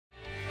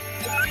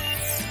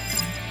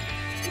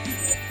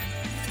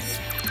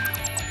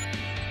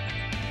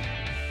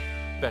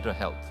better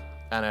health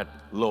and at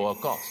lower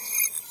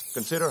costs.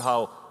 Consider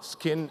how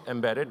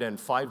skin-embedded and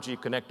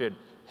 5G-connected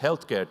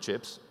healthcare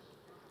chips,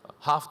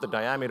 half the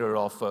diameter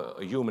of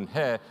a human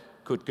hair,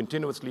 could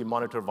continuously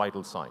monitor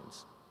vital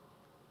signs,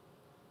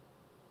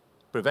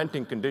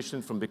 preventing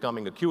conditions from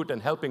becoming acute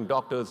and helping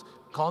doctors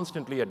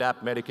constantly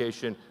adapt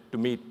medication to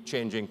meet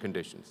changing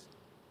conditions.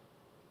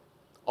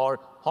 Or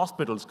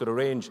hospitals could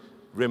arrange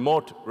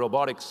remote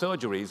robotic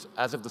surgeries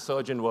as if the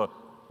surgeon were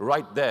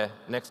right there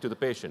next to the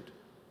patient,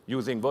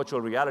 using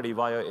virtual reality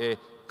via a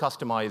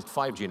customized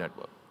 5G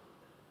network.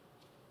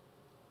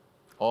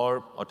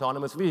 Or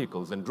autonomous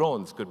vehicles and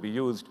drones could be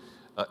used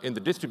in the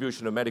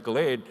distribution of medical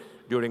aid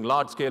during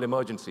large-scale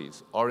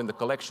emergencies or in the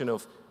collection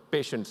of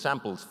patient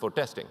samples for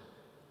testing.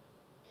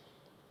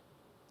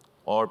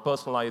 Or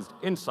personalized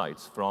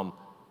insights from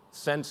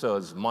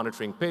sensors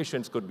monitoring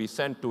patients could be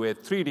sent to a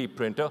 3D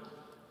printer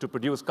to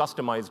produce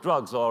customized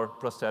drugs or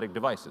prosthetic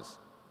devices.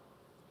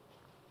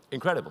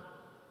 Incredible.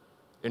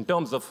 In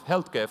terms of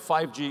healthcare,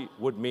 5G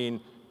would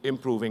mean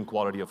improving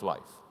quality of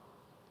life,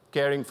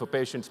 caring for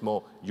patients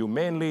more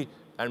humanely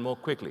and more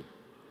quickly,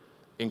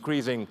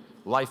 increasing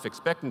life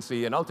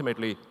expectancy, and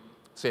ultimately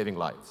saving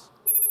lives.